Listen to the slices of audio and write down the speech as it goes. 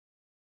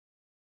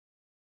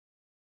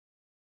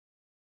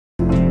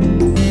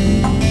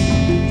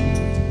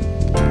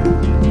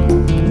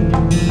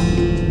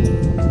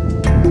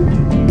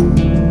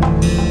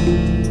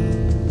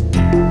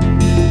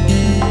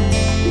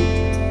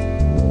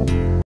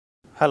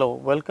Hello,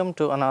 welcome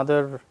to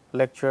another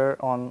lecture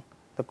on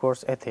the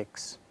course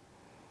Ethics.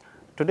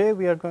 Today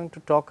we are going to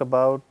talk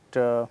about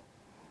a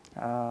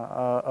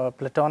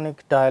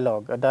Platonic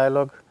dialogue, a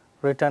dialogue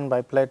written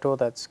by Plato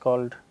that's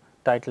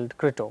titled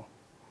Crito.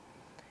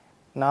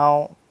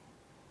 Now,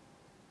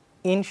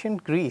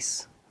 ancient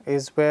Greece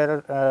is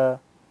where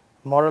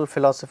moral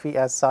philosophy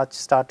as such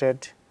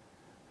started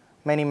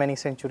many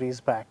centuries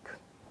back.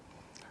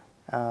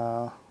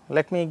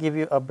 Let me give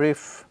you a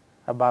brief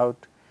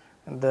about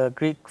the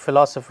Greek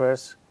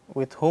philosophers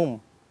with whom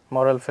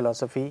moral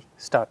philosophy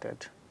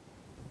started.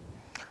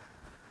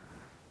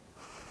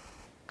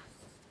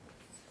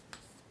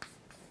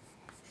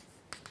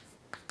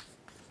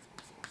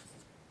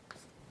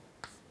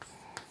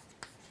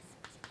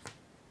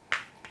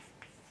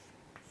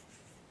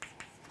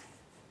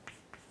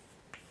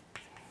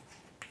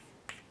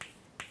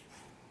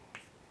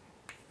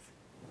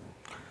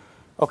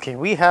 Okay,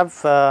 we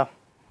have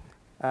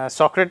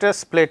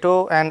Socrates,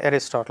 Plato and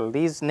Aristotle.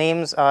 These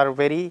names are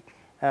very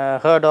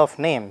heard of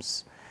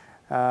names.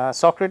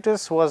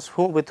 Socrates was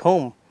with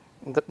whom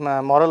the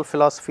moral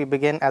philosophy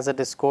began as a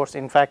discourse.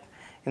 In fact,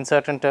 in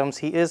certain terms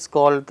he is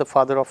called the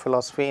father of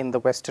philosophy in the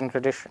Western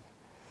tradition.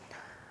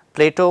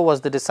 Plato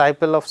was the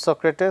disciple of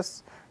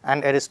Socrates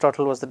and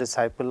Aristotle was the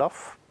disciple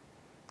of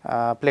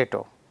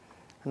Plato.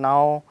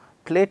 Now,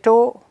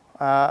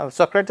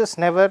 Socrates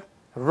never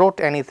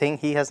wrote anything,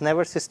 he has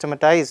never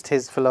systematized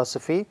his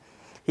philosophy.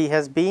 He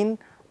has been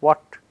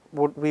what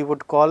we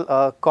would call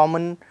a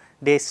common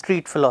day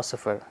street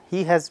philosopher.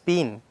 He has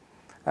been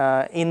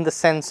in the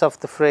sense of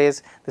the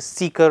phrase the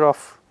seeker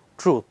of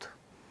truth.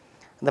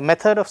 The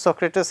method of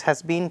Socrates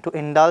has been to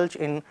indulge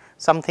in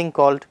something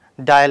called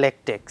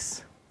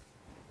dialectics.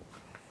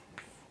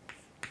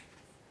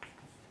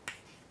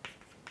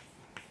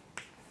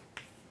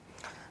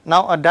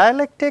 Now, a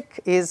dialectic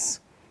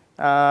is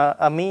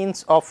a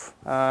means of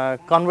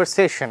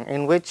conversation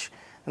in which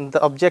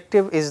the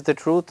objective is the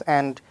truth,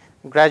 and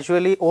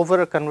gradually over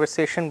a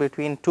conversation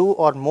between two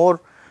or more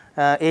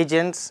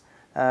agents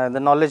the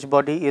knowledge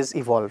body is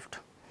evolved.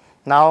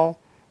 Now,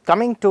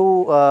 coming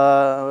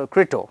to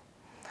Crito.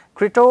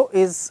 Crito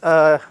is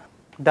a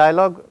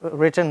dialogue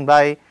written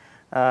by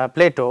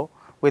Plato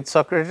with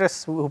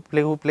Socrates who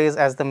plays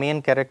as the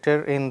main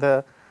character in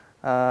the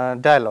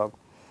dialogue.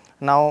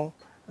 Now,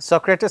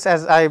 Socrates,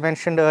 as I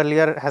mentioned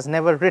earlier, has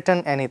never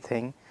written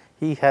anything.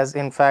 He has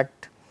in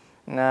fact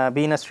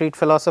been a street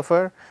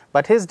philosopher,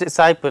 but his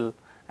disciple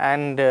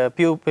and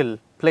pupil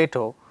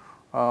Plato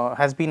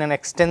has been an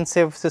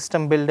extensive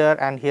system builder,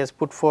 and he has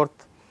put forth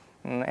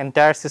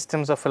entire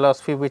systems of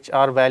philosophy which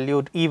are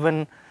valued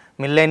even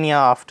millennia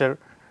after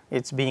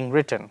its being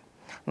written.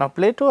 Now,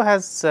 Plato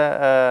has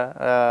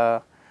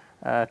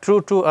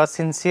true to a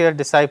sincere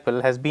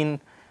disciple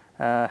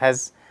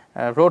has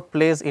wrote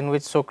plays in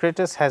which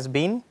Socrates has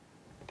been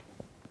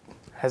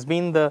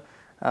the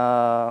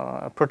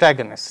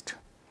protagonist.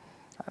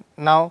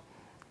 Now,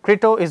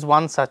 Crito is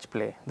one such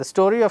play. The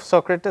story of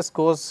Socrates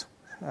goes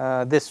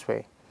this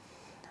way.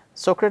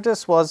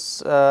 Socrates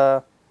was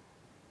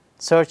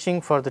searching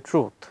for the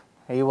truth.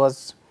 He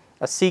was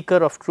a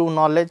seeker of true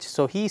knowledge.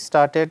 So, he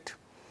started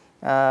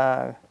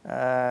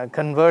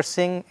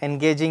conversing,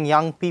 engaging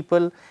young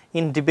people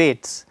in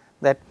debates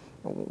that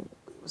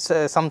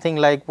something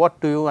like, what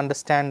do you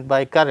understand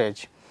by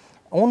courage?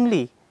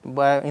 Only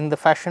in the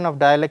fashion of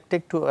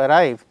dialectic to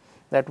arrive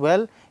that,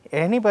 well,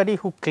 anybody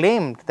who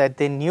claimed that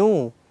they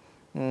knew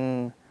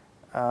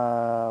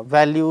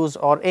values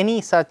or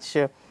any such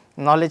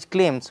knowledge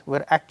claims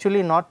were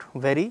actually not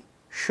very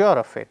sure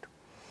of it.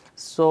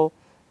 So,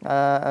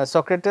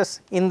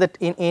 Socrates in the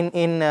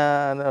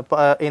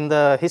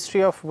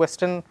history of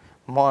Western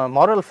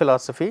moral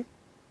philosophy,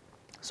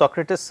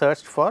 Socrates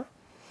searched for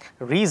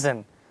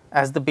reason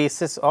as the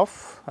basis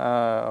of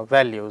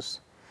values.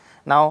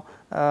 Now,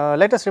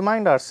 let us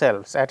remind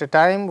ourselves, at a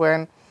time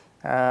when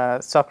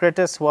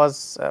Socrates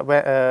was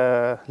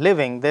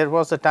living, there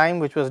was a time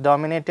which was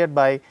dominated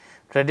by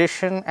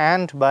tradition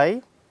and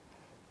by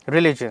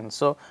religion.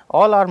 So,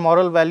 all our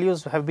moral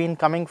values have been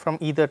coming from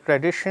either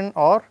tradition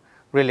or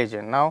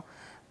religion. Now,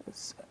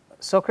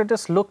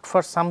 Socrates looked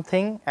for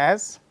something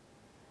else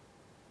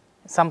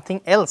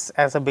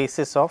as a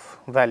basis of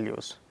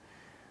values.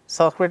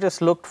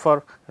 Socrates looked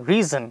for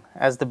reason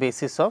as the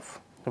basis of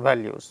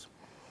values.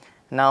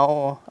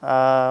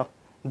 Now,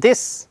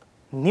 this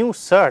new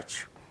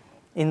search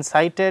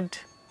incited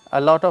a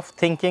lot of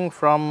thinking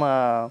from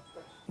the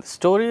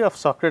story of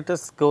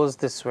Socrates goes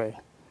this way.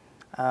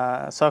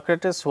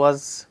 Socrates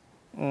was,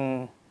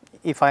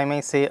 if I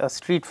may say, a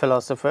street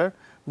philosopher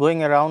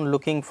going around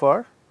looking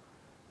for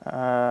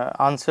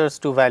answers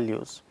to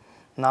values.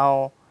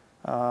 Now,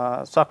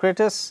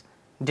 Socrates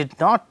did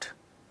not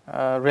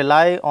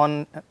rely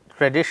on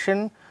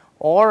tradition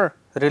or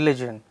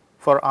religion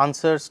for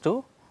answers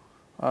to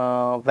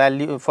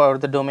value for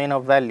the domain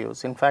of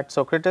values. In fact,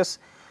 Socrates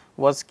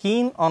was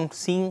keen on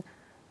seeing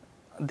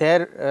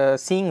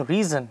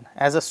reason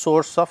as a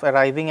source of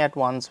arriving at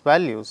one's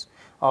values,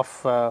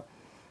 of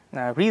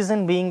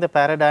reason being the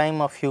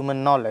paradigm of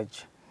human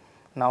knowledge.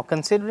 Now,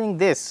 considering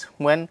this,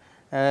 when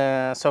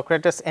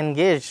Socrates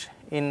engaged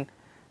in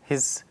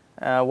his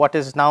what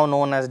is now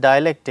known as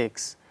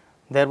dialectics,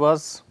 there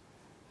was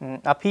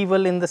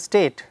upheaval in the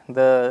state.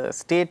 The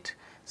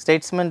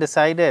statesmen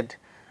decided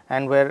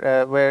and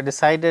were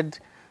decided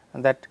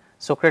that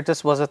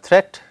Socrates was a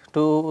threat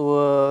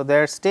to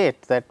their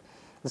state, that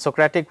the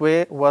Socratic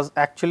way was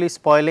actually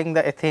spoiling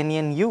the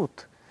Athenian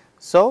youth.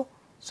 So,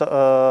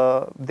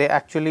 they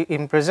actually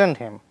imprisoned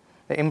him.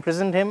 They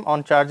imprisoned him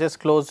on charges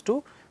close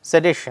to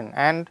sedition,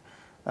 and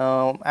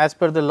as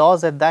per the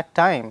laws at that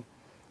time,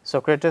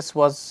 Socrates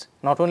was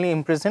not only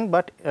imprisoned,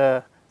 but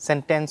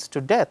sentenced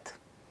to death.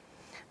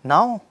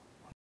 Now,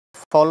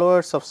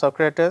 followers of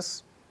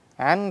Socrates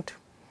and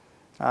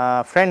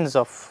friends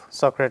of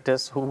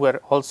Socrates, who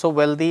were also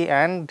wealthy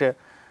and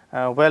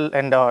well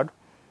endowed,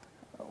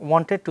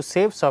 wanted to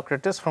save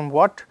Socrates from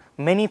what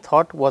many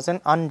thought was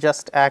an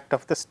unjust act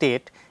of the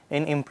state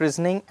in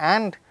imprisoning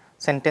and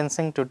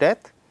sentencing to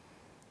death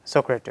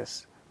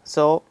Socrates.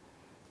 So,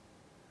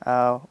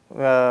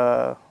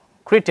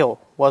 Crito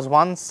was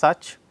one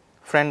such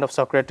friend of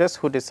Socrates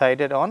who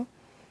decided on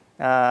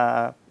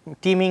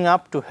teaming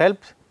up to help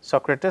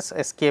Socrates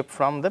escape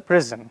from the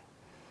prison.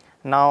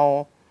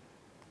 Now,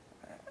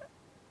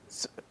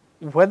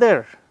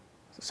 whether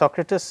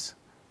Socrates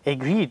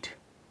agreed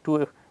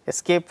to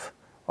escape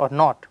or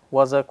not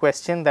was a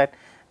question that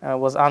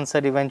was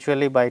answered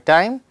eventually by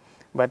time,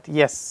 but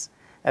yes,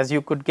 as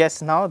you could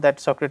guess now, that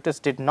Socrates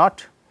did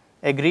not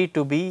agree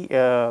to be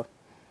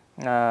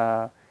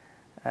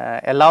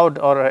allowed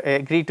or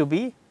agree to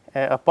be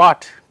a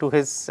part to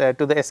his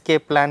to the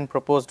escape plan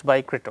proposed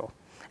by Crito.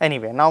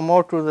 Anyway, now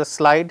more to the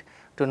slide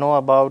to know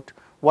about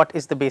what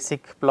is the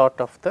basic plot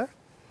of the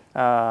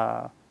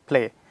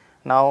play.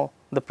 Now,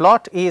 the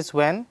plot is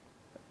when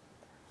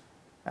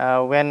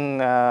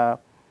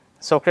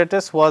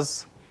Socrates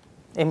was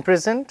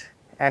imprisoned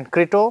and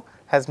Crito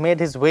has made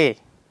his way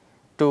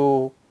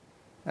to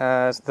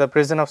the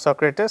prison of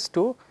Socrates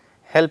to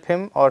help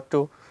him or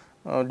to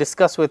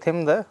discuss with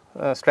him the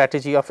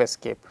strategy of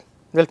escape.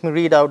 Let me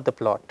read out the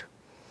plot.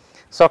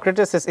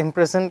 Socrates is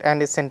imprisoned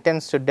and is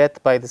sentenced to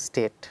death by the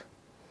state.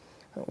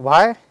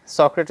 Why?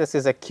 Socrates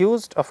is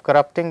accused of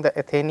corrupting the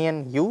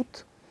Athenian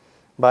youth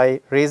by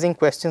raising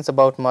questions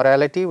about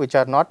morality which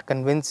are not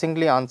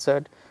convincingly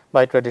answered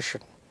by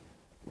tradition.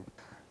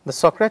 The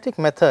Socratic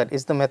method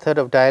is the method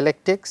of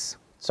dialectics.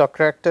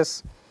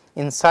 Socrates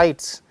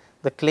incites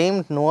the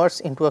claimed knowers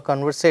into a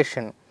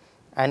conversation,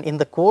 and in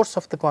the course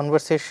of the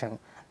conversation,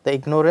 the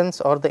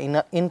ignorance or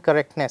the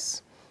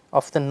incorrectness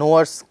of the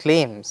knower's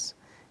claims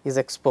is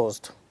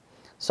exposed.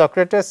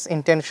 Socrates'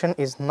 intention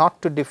is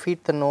not to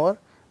defeat the knower,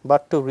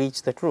 but to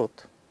reach the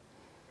truth.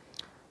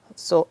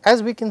 So,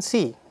 as we can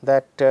see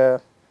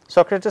that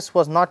Socrates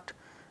was not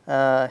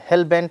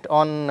hell bent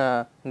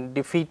on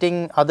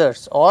defeating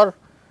others or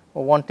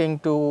wanting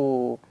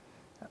to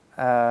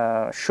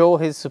show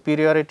his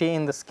superiority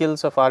in the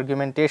skills of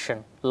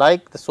argumentation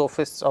like the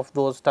sophists of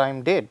those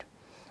time did,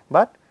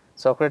 but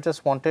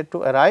Socrates wanted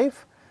to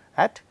arrive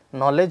at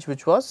knowledge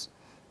which was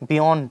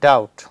beyond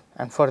doubt,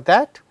 and for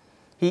that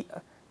he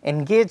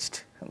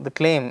engaged the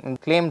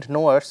claimed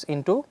knowers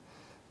into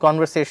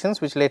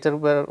conversations which later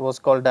was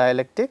called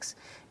dialectics,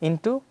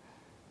 into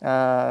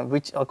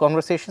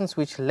conversations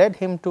which led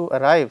him to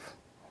arrive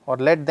or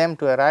led them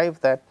to arrive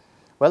that,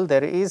 well,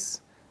 there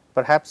is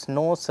perhaps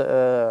no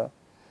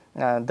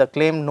the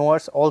claimed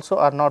knowers also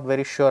are not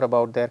very sure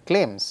about their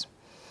claims.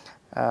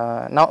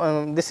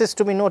 Now, this is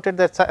to be noted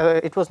that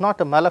it was not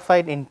a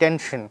malified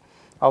intention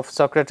of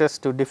Socrates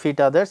to defeat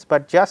others,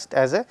 but just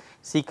as a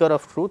seeker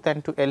of truth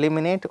and to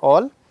eliminate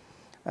all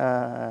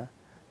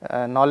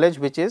knowledge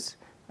which is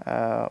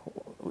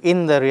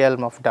in the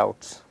realm of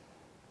doubts.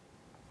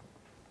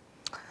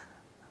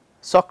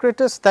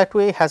 Socrates that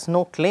way has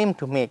no claim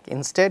to make,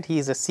 instead he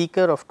is a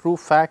seeker of true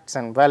facts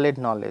and valid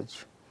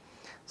knowledge.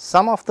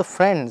 Some of the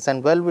friends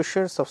and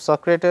well-wishers of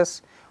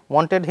Socrates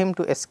wanted him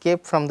to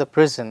escape from the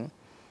prison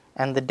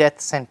and the death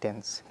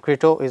sentence.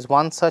 Crito is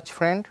one such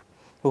friend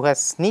who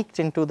has sneaked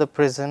into the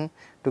prison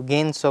to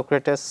gain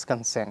Socrates'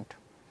 consent.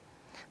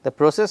 The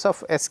process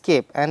of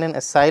escape and an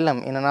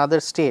asylum in another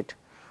state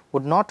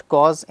would not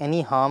cause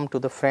any harm to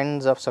the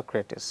friends of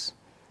Socrates,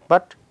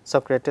 but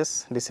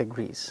Socrates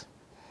disagrees.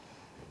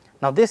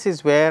 Now, this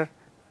is where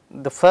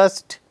the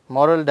first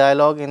moral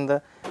dialogue in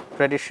the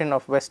tradition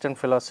of Western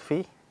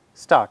philosophy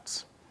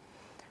starts.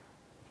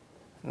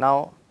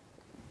 Now,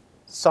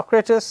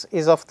 Socrates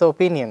is of the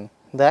opinion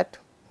that,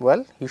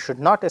 well, he should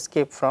not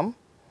escape from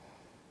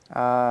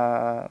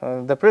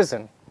the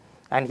prison,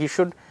 and he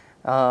should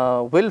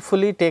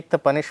willfully take the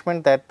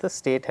punishment that the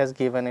state has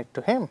given it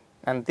to him,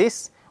 and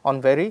this on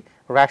very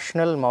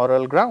rational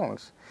moral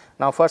grounds.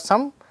 Now, for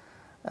some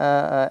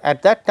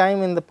at that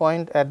time in the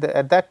point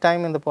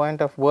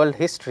of world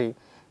history,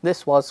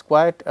 this was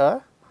quite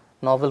a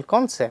novel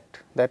concept,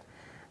 that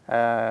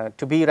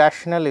to be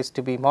rational is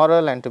to be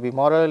moral and to be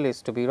moral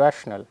is to be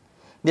rational.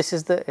 This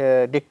is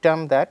the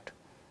dictum that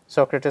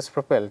Socrates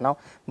propelled. Now,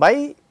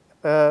 by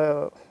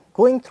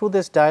going through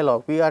this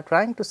dialogue, we are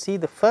trying to see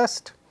the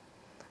first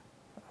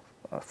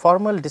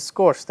formal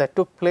discourse that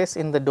took place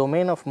in the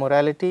domain of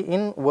morality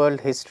in world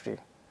history,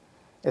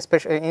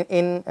 especially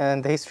in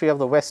the history of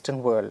the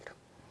Western world.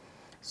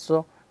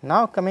 So,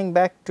 now coming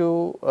back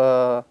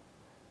to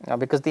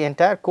because the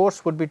entire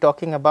course would be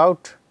talking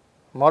about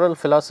moral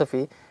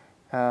philosophy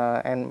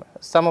and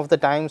some of the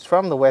times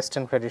from the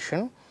Western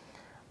tradition,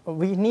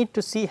 we need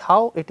to see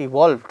how it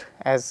evolved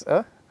as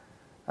a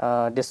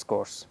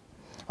discourse.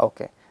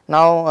 Okay.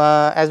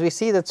 Now, as we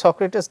see that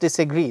Socrates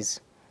disagrees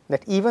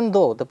that even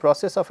though the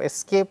process of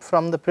escape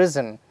from the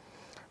prison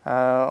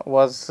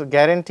was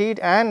guaranteed,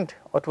 and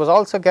it was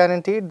also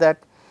guaranteed that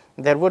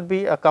there would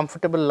be a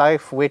comfortable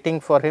life waiting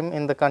for him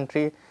in the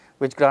country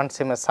which grants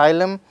him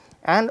asylum,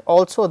 and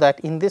also that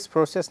in this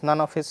process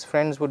none of his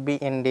friends would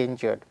be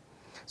endangered.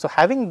 So,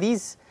 having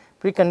these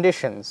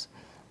preconditions,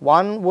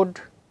 one would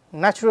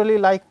naturally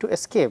like to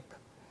escape.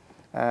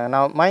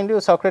 Now, mind you,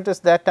 Socrates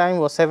that time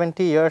was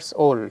 70 years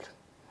old.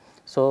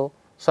 So,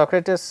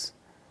 Socrates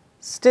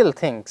still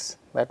thinks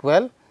that,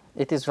 well,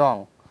 it is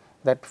wrong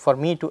that for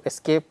me to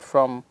escape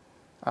from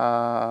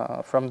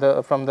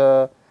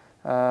the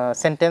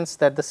sentence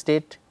that the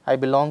state I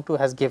belong to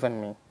has given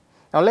me.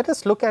 Now, let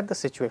us look at the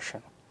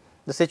situation.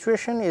 The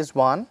situation is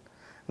one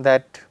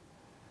that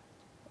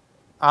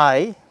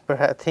I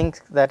perhaps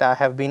think that I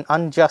have been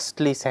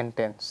unjustly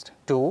sentenced.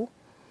 2,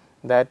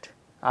 that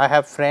I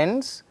have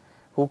friends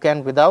who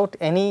can without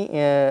any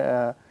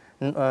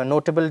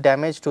notable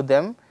damage to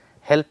them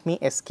help me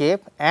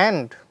escape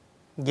and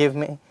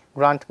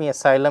grant me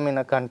asylum in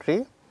a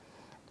country,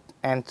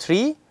 and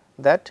 3,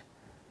 that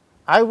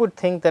I would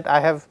think that I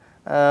have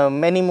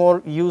many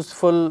more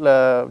useful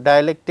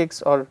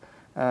dialectics or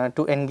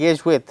to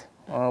engage with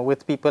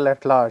people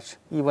at large,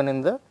 even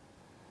in the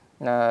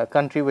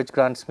country which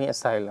grants me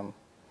asylum.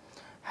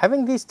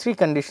 Having these 3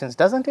 conditions,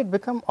 does not it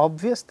become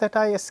obvious that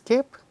I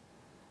escape?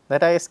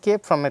 That I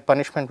escape from a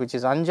punishment which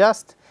is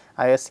unjust,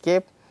 I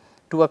escape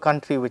to a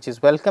country which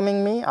is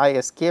welcoming me, I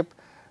escape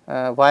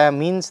via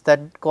means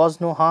that cause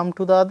no harm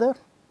to the other.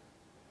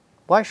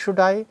 Why should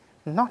I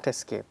not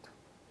escape?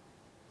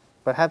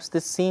 Perhaps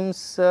this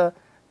seems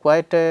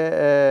quite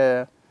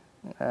a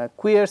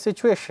queer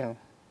situation,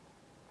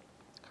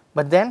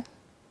 but then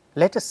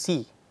let us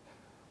see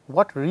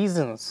what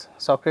reasons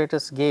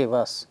Socrates gave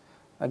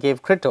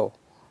Crito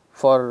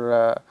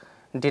for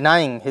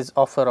denying his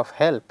offer of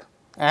help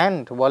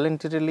and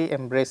voluntarily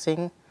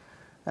embracing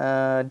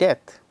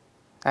death.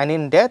 And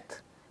in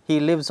death he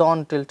lives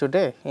on till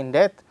today. In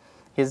death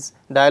his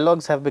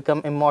dialogues have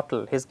become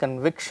immortal, his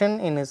conviction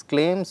in his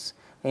claims,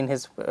 in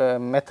his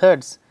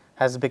methods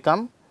has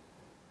become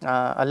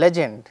a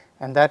legend,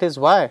 and that is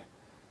why,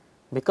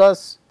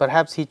 because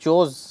perhaps he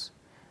chose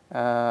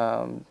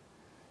to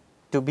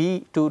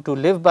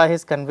live by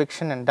his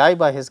conviction and die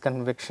by his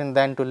conviction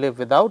than to live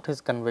without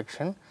his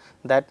conviction,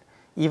 that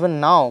even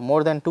now,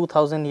 more than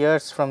 2000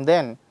 years from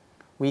then,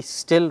 we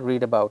still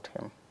read about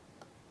him.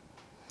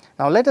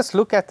 Now, let us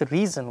look at the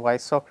reason why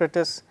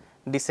Socrates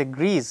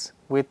disagrees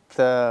with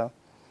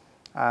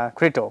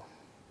Crito.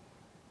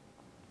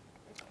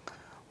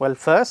 Well,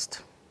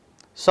 first,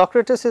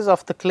 Socrates is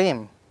of the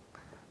claim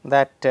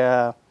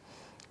that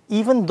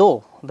even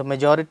though the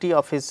majority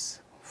of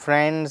his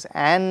friends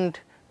and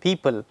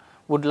people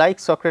would like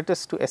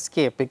Socrates to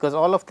escape, because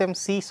all of them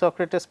see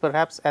Socrates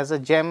perhaps as a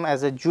gem,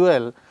 as a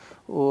jewel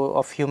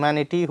of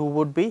humanity, who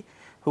would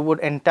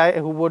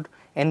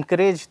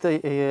encourage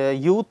the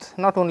youth,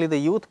 not only the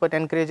youth, but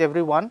encourage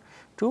everyone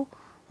to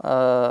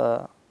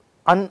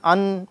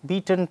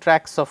unbeaten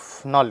tracks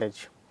of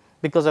knowledge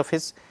because of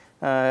his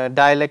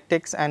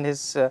dialectics and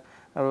his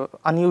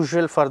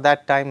unusual for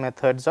that time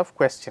methods of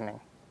questioning.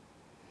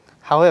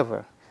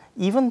 However,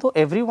 even though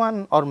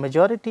everyone or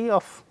majority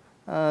of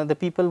the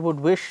people would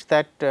wish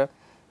that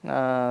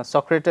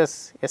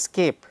Socrates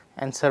escape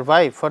and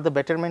survive for the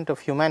betterment of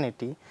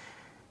humanity,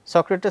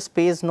 Socrates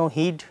pays no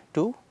heed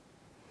to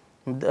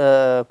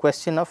the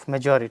question of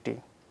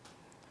majority,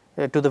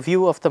 to the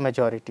view of the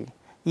majority,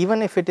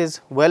 even if it is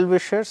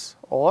well-wishers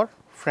or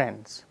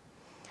friends.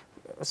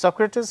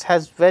 Socrates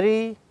has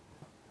very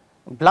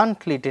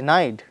bluntly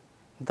denied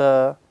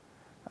the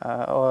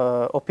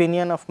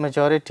opinion of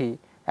majority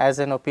as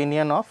an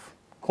opinion of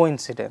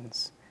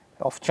coincidence,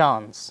 of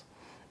chance,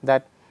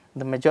 that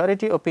the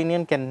majority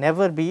opinion can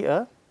never be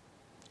a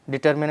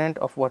determinant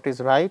of what is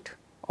right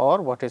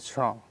or what is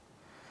wrong.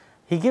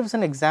 He gives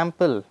an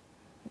example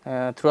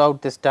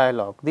throughout this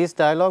dialogue. This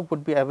dialogue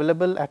would be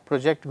available at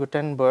Project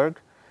Gutenberg,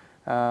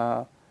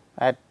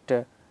 at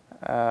the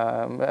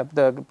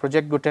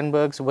Project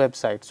Gutenberg's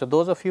website. So,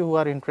 those of you who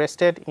are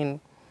interested in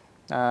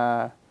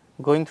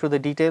going through the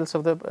details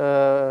of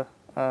the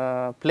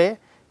play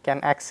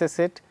can access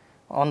it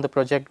on the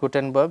Project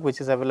Gutenberg,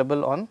 which is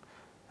available on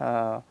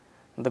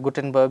the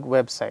Gutenberg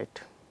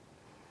website.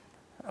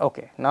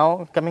 Okay.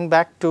 Now, coming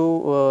back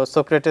to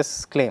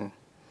Socrates' claim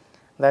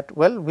that,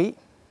 well, the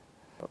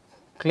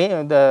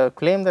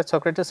claim that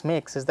Socrates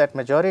makes is that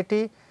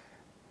majority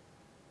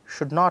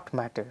should not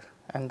matter,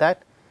 and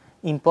that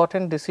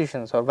important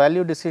decisions or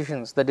value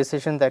decisions, the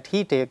decision that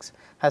he takes,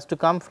 has to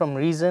come from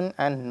reason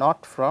and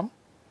not from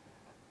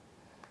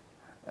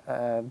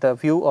the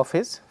view of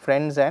his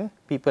friends and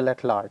people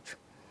at large.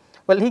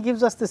 Well, he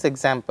gives us this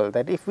example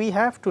that if we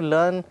have to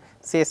learn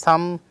say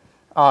some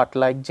art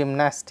like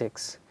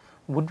gymnastics,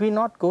 would we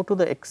not go to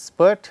the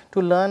expert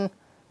to learn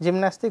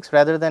gymnastics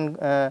rather than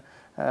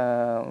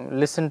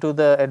listen to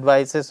the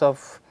advices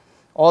of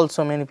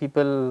so many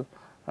people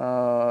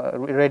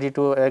ready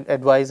to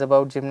advise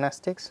about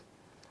gymnastics?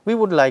 We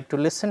would like to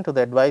listen to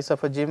the advice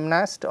of a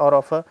gymnast or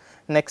of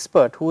an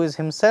expert who is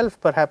himself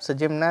perhaps a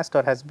gymnast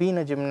or has been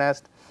a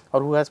gymnast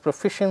or who has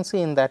proficiency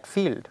in that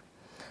field.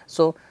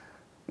 So,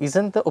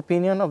 isn't the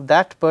opinion of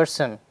that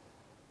person,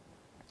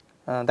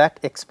 that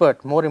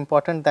expert, more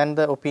important than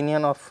the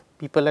opinion of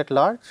people at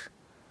large?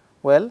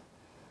 Well,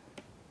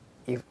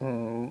 if,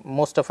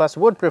 most of us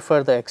would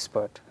prefer the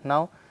expert.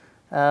 Now,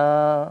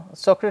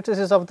 Socrates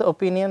is of the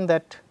opinion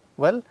that,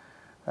 well,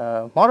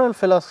 moral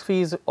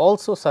philosophy is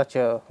also such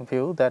a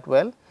view that,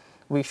 well,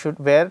 we should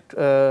where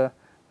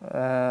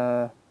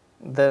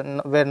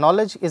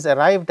knowledge is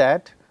arrived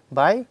at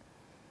by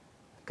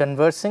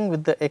conversing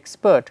with the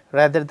expert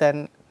rather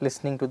than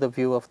listening to the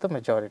view of the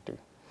majority.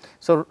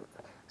 So,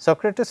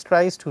 Socrates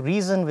tries to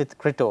reason with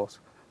Crito,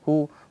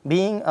 who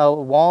being a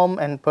warm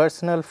and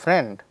personal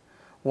friend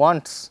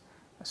wants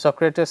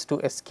Socrates to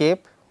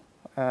escape,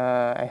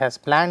 has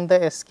planned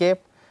the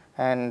escape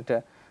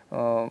and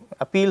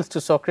appeals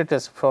to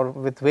Socrates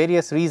with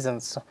various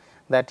reasons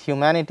that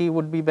humanity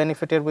would be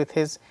benefited with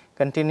his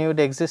continued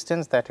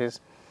existence, that is,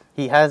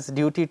 he has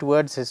duty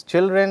towards his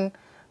children,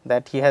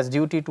 that he has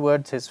duty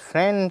towards his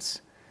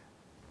friends.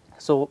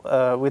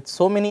 So, with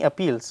so many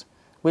appeals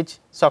which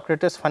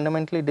Socrates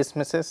fundamentally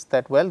dismisses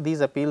that, well,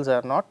 these appeals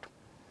are not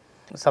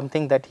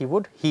something that he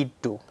would heed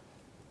to.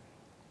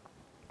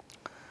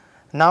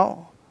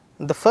 Now,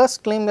 the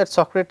first claim that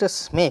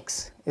Socrates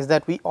makes is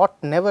that we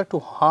ought never to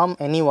harm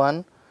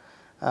anyone.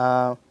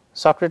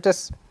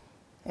 Socrates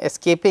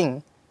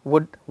escaping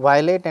would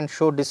violate and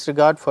show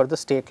disregard for the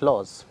state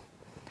laws.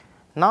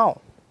 Now,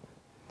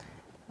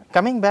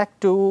 coming back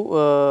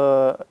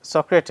to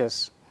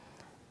Socrates,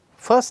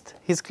 first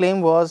his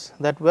claim was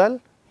that,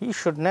 well, he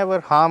should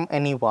never harm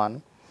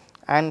anyone,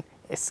 and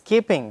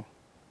escaping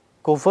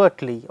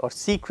covertly or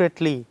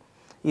secretly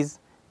is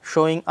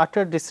showing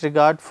utter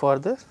disregard for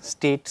the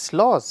state's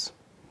laws.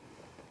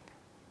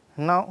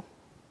 Now,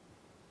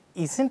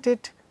 isn't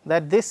it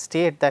that this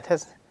state that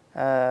has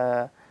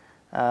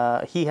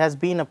he has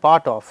been a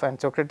part of,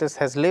 and Socrates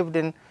has lived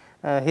in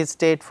his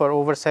state for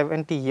over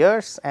 70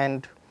 years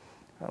and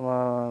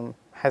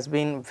has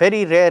been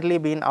very rarely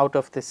been out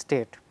of this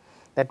state,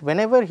 that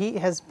whenever he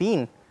has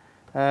been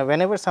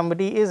whenever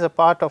somebody is a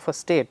part of a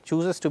state,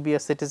 chooses to be a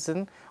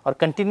citizen or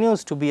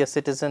continues to be a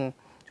citizen,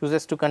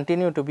 chooses to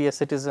continue to be a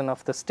citizen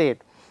of the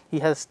state, he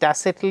has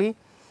tacitly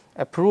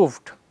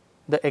approved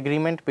the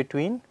agreement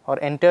between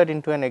or entered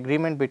into an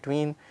agreement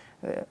between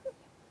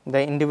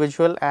the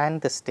individual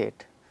and the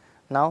state.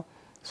 Now,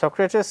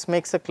 Socrates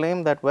makes a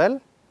claim that,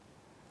 well,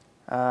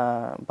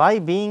 by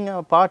being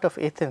a part of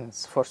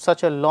Athens for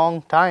such a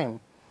long time,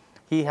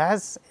 he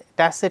has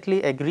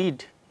tacitly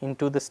agreed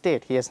into the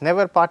state. He has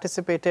never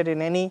participated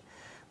in any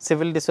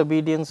civil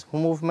disobedience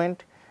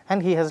movement,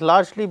 and he has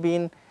largely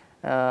been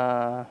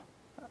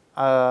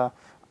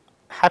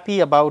happy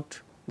about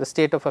the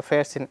state of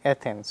affairs in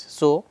Athens.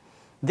 So,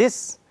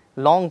 this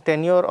long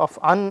tenure of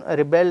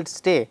unrebelled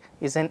stay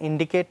is an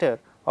indicator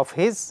of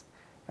his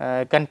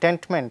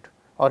contentment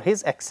or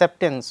his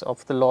acceptance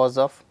of the laws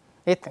of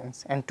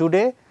Athens. And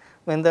today,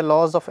 when the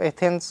laws of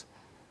Athens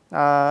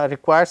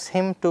requires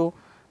him to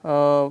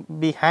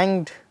be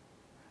hanged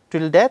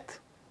till death,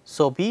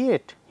 so be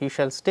it, he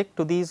shall stick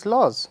to these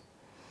laws.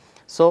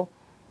 So,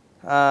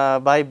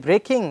 by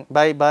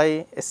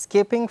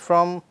escaping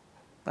from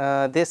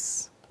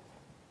this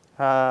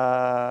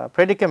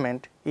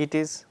predicament, it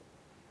is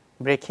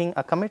breaking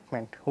a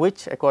commitment,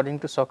 which according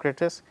to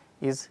Socrates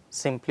is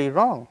simply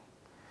wrong.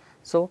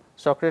 So,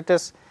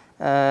 Socrates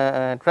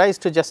tries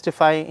to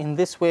justify in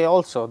this way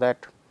also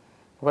that,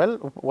 well,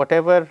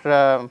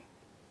 whatever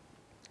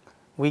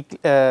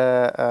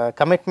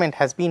commitment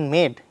has been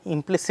made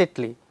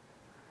implicitly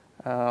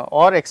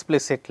or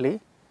explicitly,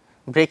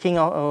 breaking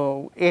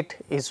it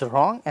is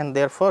wrong, and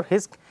therefore,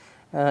 his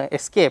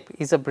escape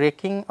is a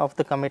breaking of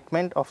the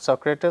commitment of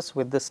Socrates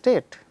with the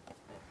state.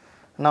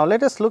 Now,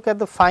 let us look at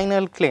the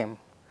final claim,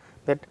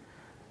 that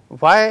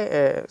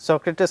why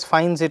Socrates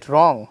finds it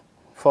wrong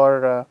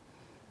for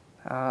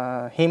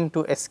him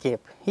to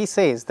escape. He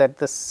says that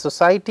the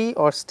society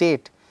or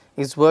state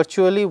is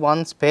virtually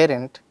one's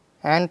parent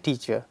and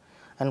teacher,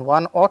 and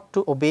one ought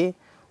to obey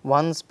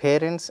one's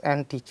parents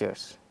and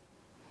teachers.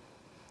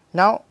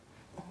 Now,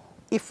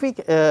 if we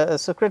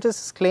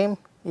Socrates' claim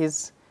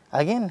is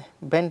again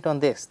bent on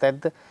this,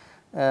 that the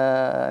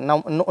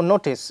now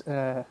notice,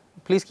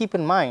 please keep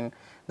in mind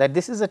that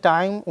this is a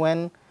time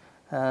when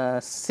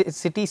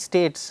city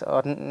states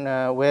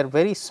were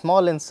very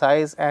small in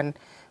size, and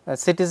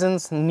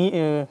citizens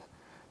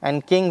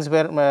and kings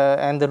were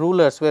and the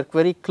rulers were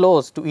very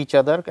close to each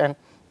other and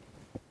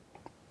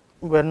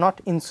were not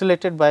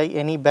insulated by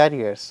any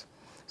barriers.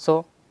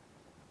 So,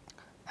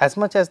 as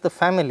much as the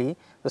family,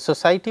 the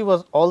society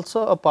was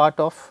also a part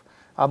of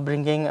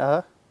upbringing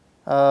a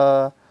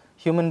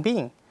human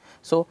being.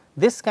 So,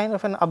 this kind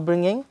of an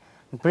upbringing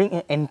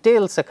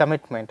entails a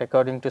commitment.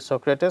 According to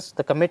Socrates,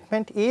 the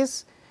commitment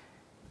is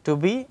to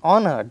be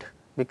honored,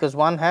 because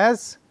one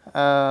has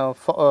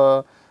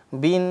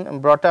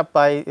been brought up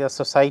by a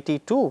society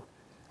too,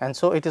 and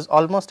so it is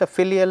almost a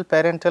filial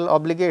parental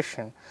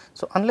obligation.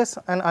 So, unless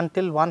and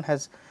until one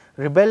has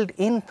rebelled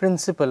in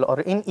principle or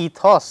in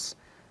ethos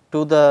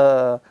to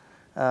the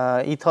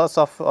ethos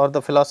of or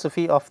the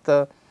philosophy of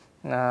the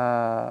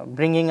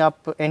bringing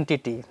up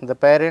entity, the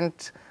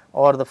parent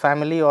or the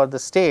family or the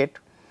state,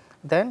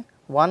 then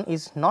one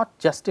is not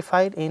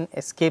justified in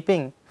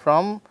escaping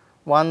from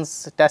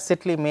one's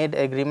tacitly made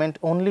agreement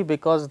only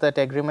because that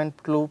agreement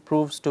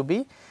proves to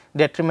be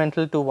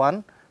detrimental to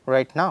one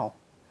right now.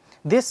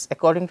 This,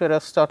 according to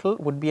Aristotle,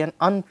 would be an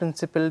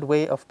unprincipled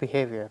way of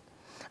behavior,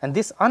 and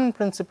this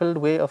unprincipled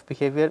way of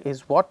behavior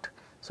is what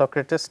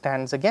Socrates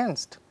stands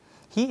against.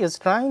 He is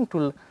trying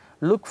to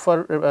look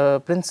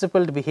for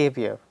principled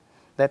behavior,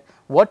 that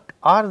what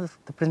are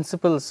the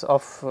principles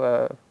of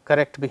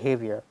correct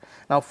behavior.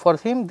 Now, for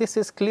him this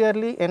is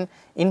clearly an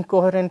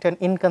incoherent and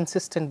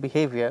inconsistent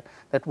behavior,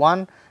 that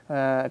one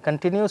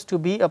continues to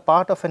be a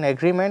part of an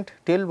agreement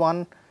till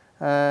one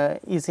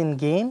is in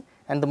gain,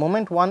 and the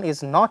moment one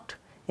is not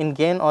in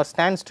gain or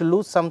stands to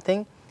lose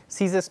something,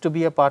 ceases to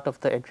be a part of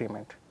the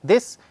agreement.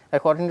 This,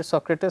 according to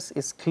Socrates,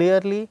 is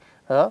clearly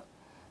a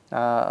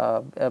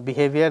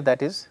behavior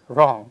that is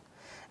wrong,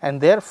 and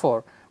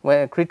therefore,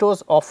 when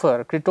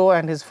Crito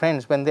and his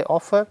friends, when they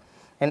offer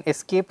an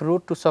escape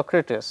route to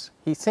Socrates,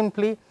 he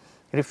simply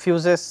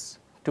refuses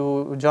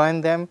to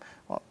join them,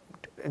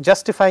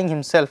 justifying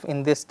himself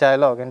in this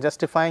dialogue and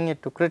justifying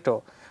it to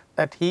Crito,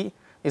 that he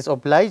is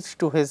obliged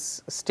to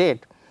his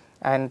state,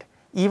 and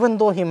even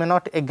though he may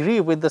not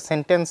agree with the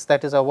sentence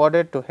that is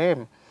awarded to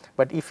him,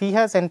 but if he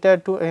has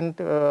entered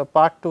to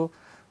part to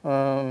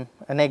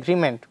an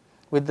agreement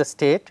with the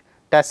state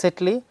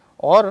tacitly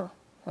or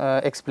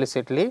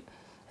explicitly,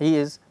 he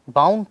is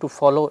bound to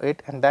follow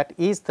it, and that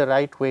is the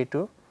right way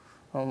to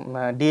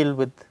deal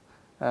with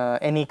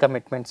any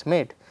commitments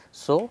made.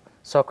 So,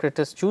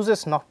 Socrates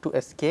chooses not to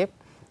escape,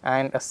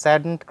 and a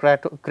saddened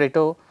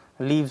Crito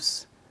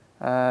leaves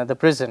the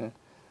prison,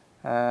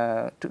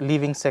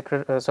 leaving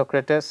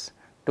Socrates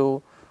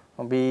to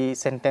be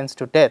sentenced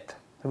to death,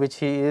 which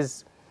he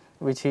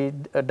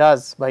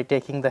does by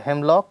taking the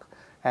hemlock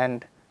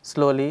and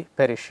slowly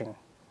perishing.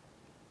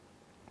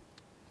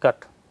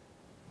 Cut.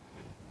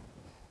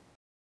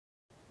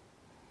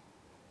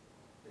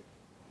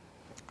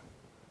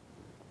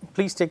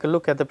 Please take a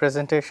look at the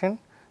presentation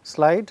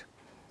slide.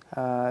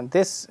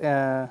 If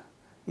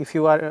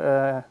you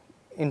are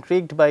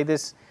intrigued by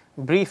this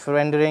brief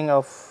rendering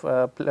of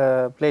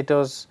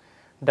Plato's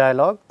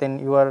dialogue, then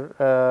you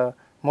are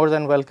more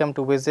than welcome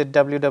to visit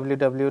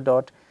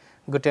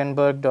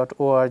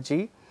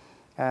www.gutenberg.org.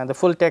 The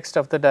full text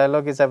of the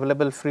dialogue is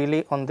available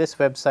freely on this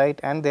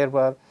website, and there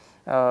were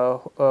a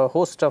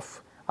host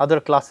of other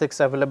classics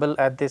available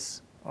at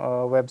this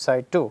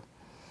website too.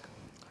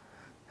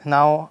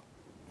 Now,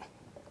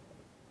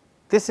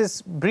 this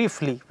is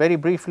very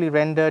briefly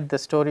rendered the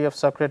story of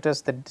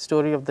Socrates, the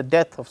story of the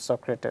death of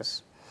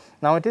Socrates.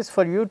 Now, it is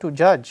for you to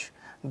judge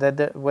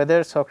that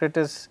whether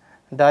Socrates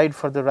died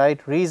for the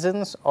right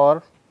reasons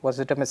or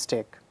was it a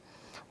mistake.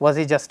 Was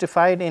he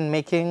justified in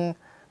making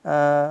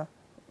the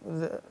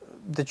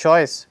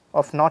choice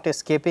of not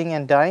escaping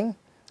and dying,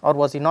 or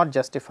was he not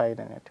justified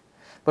in it?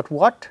 But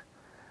what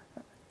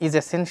is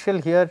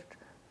essential here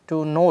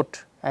to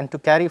note and to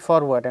carry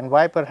forward, and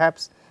why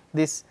perhaps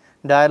this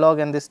dialogue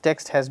and this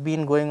text has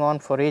been going on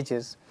for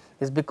ages,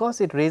 is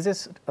because it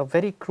raises a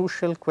very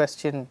crucial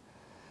question,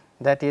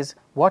 that is,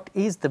 what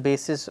is the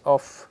basis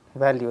of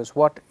values?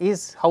 How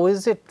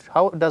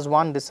does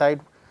one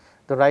decide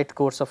the right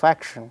course of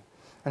action?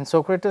 And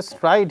Socrates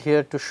tried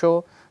here to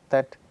show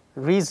that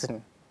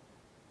reason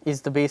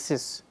is the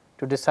basis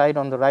to decide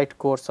on the right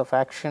course of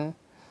action.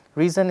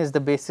 Reason is the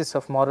basis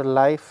of moral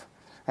life,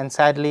 and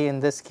sadly in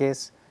this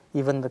case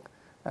even the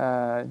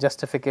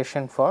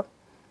justification for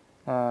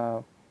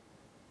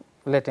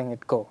letting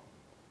it go.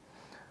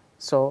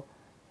 So,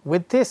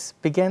 with this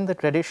began the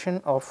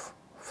tradition of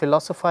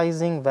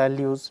philosophizing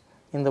values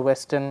in the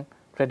Western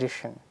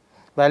tradition.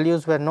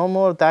 Values were no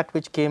more that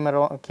which came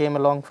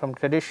along from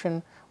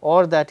tradition,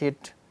 or that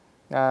it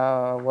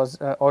was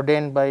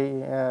ordained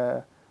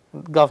by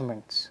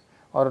governments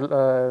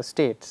or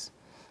states.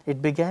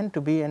 It began to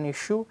be an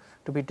issue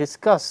to be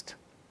discussed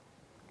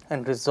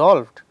and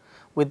resolved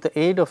with the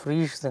aid of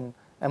reason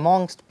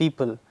amongst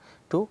people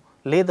to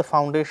lay the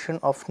foundation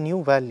of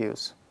new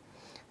values.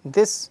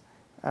 This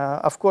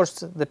of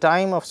course, the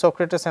time of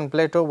Socrates and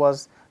Plato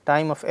was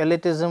time of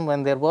elitism,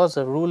 when there was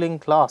a ruling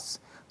class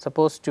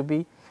supposed to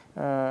be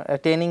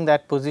attaining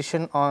that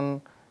position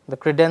on the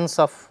credence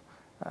of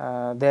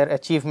their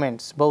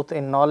achievements, both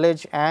in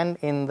knowledge and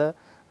in the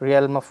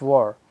realm of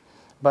war.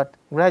 But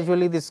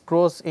gradually this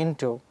grows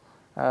into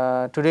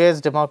today's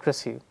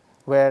democracy,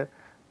 where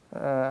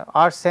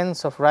our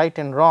sense of right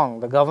and wrong,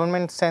 the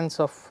government sense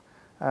of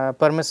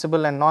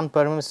permissible and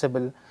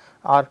non-permissible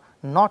are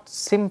not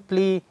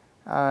simply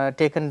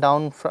taken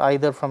down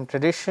either from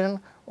tradition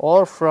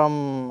or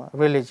from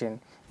religion.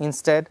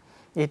 Instead,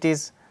 it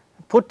is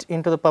put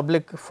into the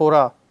public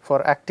fora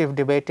for active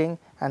debating,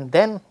 and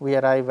then we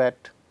arrive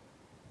at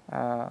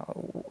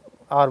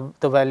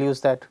the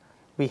values that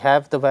we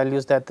have, the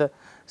values that the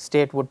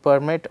state would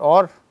permit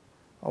or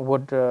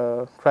would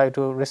try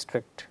to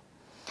restrict.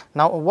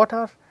 Now, what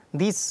are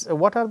these?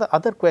 What are the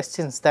other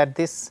questions that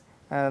this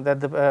that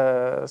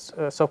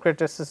the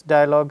Socrates'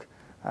 dialogue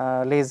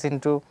lays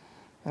into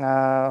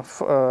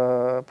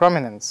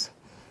prominence?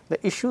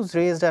 The issues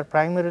raised are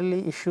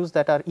primarily issues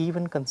that are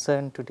even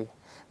concerned today.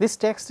 This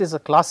text is a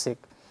classic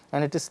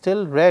and it is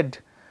still read.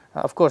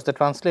 Of course, the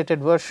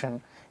translated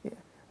version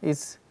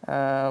is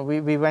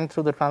we went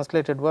through the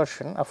translated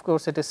version. Of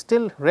course, it is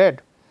still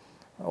read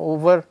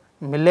over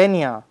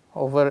millennia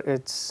over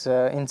its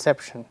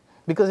inception,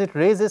 because it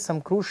raises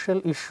some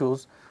crucial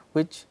issues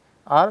which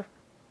are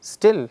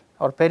still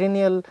or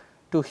perennial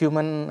to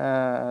human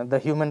the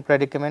human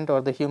predicament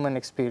or the human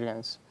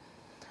experience.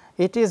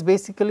 It is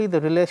basically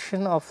the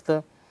relation of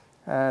the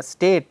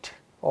state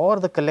or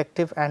the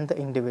collective and the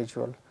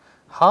individual.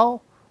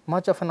 How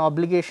much of an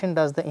obligation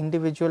does the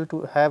individual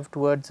to have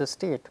towards the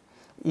state?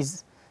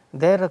 Is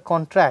there a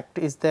contract?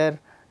 Is there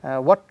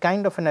what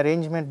kind of an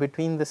arrangement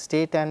between the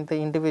state and the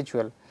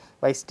individual?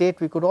 By state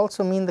we could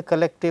also mean the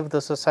collective,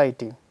 the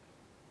society.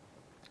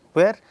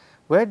 Where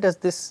does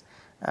this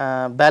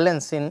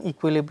balance in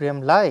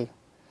equilibrium lie?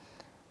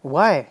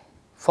 Why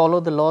follow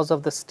the laws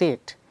of the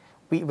state?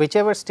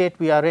 Whichever state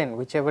we are in,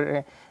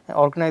 whichever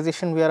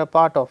organization we are a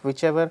part of,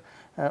 whichever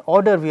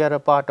order we are a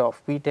part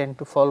of, we tend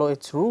to follow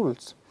its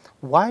rules.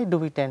 Why do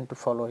we tend to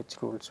follow its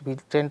rules? We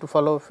tend to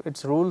follow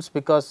its rules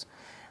because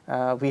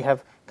we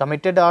have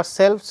committed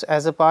ourselves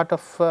as a part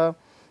of a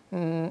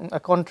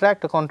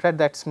contract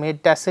that is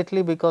made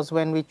tacitly, because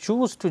when we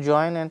choose to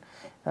join an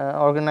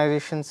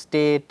organization,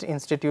 state,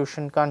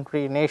 institution,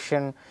 country,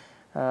 nation,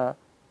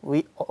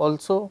 we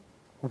also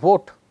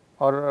vote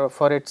or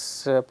for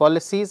its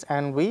policies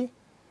and we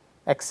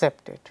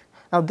accept it.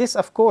 Now, this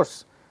of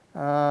course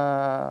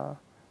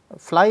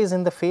flies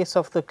in the face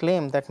of the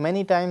claim that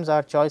many times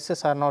our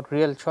choices are not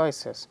real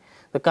choices.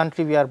 The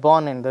country we are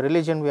born in, the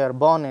religion we are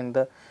born in,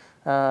 the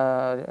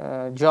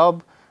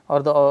job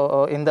or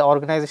the in the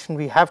organization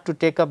we have to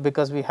take up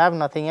because we have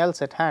nothing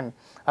else at hand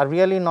are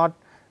really not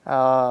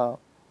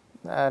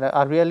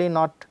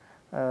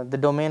the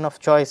domain of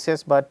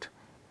choices, but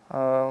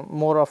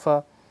more of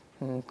a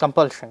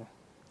compulsion.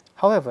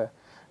 However,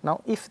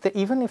 now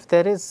even if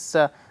there is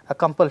a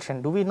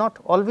compulsion, do we not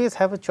always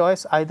have a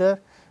choice either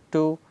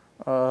to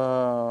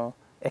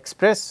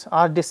express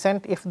our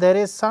dissent if there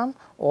is some,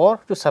 or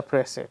to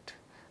suppress it?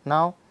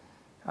 Now,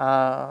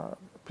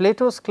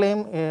 Plato's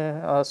claim,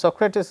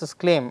 Socrates'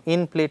 claim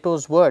in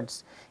Plato's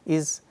words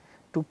is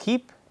to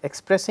keep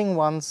expressing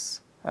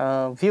one's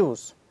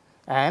views,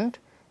 and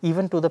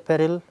even to the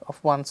peril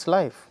of one's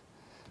life.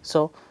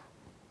 So,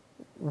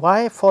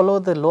 why follow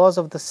the laws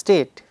of the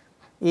state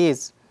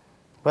is,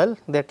 well,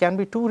 there can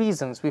be two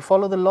reasons. We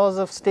follow the laws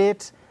of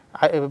states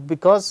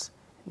because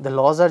the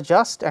laws are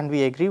just and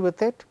we agree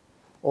with it,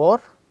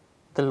 or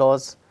the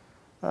laws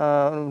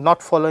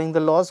not following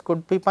the laws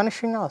could be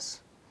punishing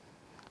us.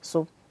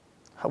 So,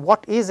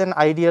 what is an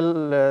ideal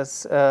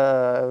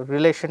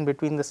relation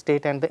between the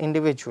state and the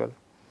individual?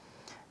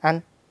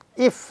 And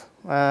if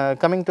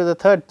coming to the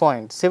third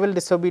point, civil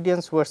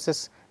disobedience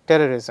versus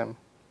terrorism.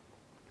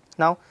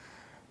 Now,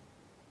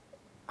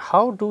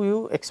 how do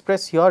you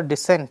express your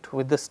dissent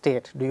with the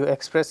state? Do you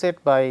express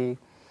it by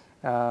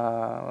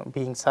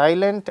being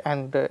silent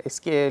and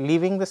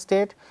leaving the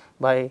state,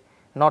 by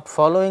not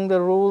following the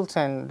rules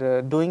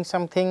and doing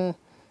something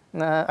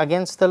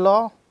against the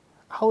law?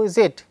 How is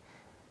it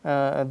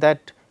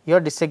that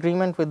your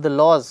disagreement with the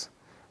laws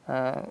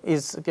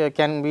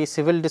can be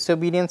civil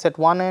disobedience at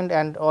one end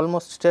and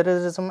almost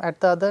terrorism at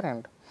the other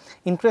end?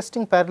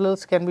 Interesting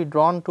parallels can be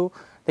drawn to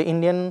the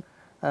Indian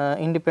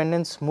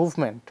independence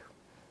movement,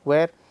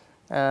 where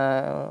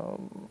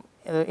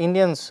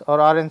Indians or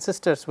our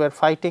ancestors were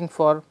fighting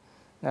for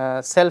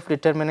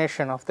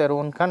self-determination of their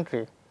own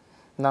country.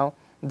 Now,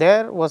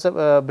 there was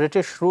a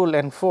British rule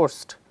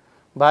enforced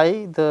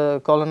by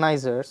the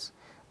colonizers,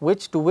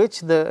 to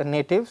which the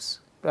natives,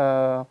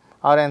 our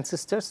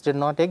ancestors, did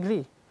not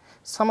agree.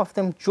 Some of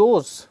them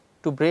chose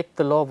to break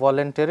the law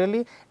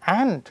voluntarily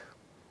and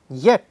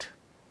yet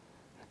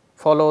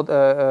follow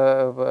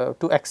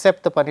to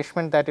accept the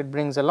punishment that it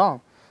brings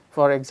along.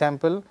 For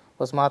example,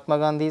 was Mahatma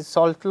Gandhi's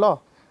salt law.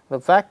 The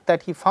fact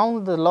that he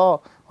found the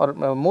law, or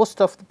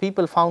most of the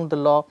people found the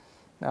law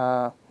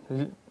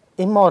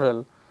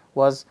immoral,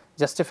 was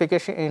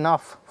justification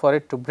enough for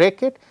it to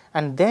break it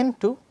and then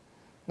to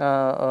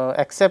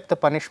accept the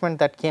punishment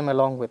that came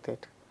along with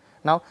it.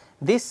 Now,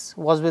 this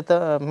was with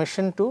a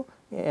mission to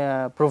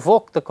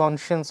provoke the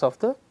conscience of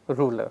the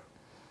ruler.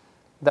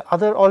 The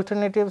other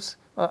alternatives,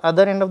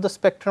 other end of the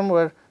spectrum,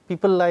 were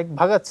people like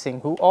Bhagat Singh,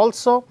 who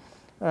also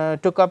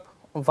took up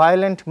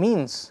violent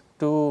means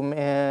to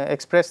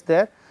express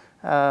their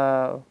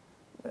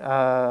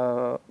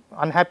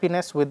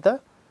unhappiness with the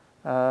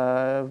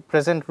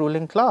present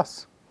ruling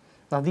class.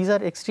 Now, these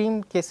are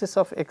extreme cases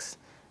of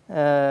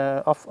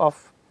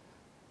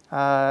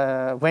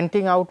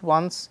venting out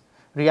one's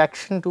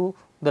reaction to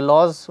the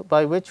laws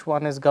by which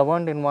one is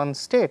governed in one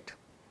state.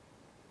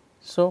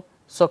 So,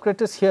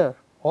 Socrates here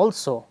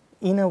also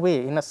in a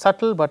way, in a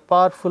subtle but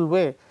powerful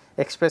way,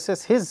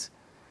 expresses his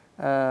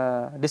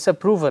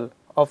disapproval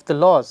of the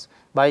laws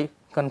by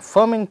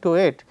conforming to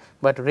it,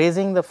 but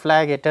raising the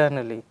flag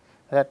eternally,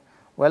 that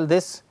well,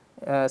 this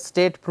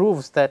state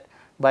proves that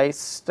by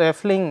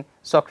stifling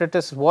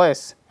Socrates'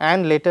 voice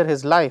and later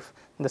his life,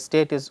 the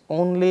state is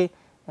only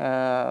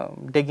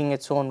digging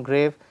its own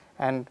grave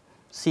and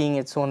seeing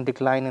its own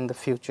decline in the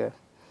future.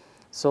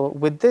 So,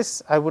 with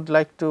this I would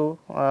like to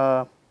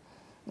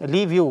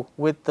leave you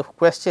with the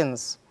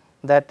questions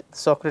that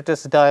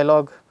Socrates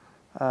dialogue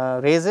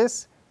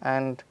raises,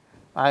 and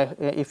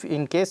if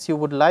in case you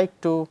would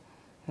like to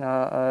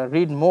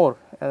read more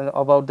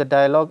about the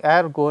dialogue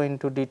or go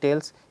into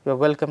details, you are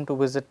welcome to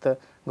visit the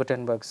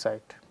Gutenberg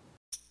site.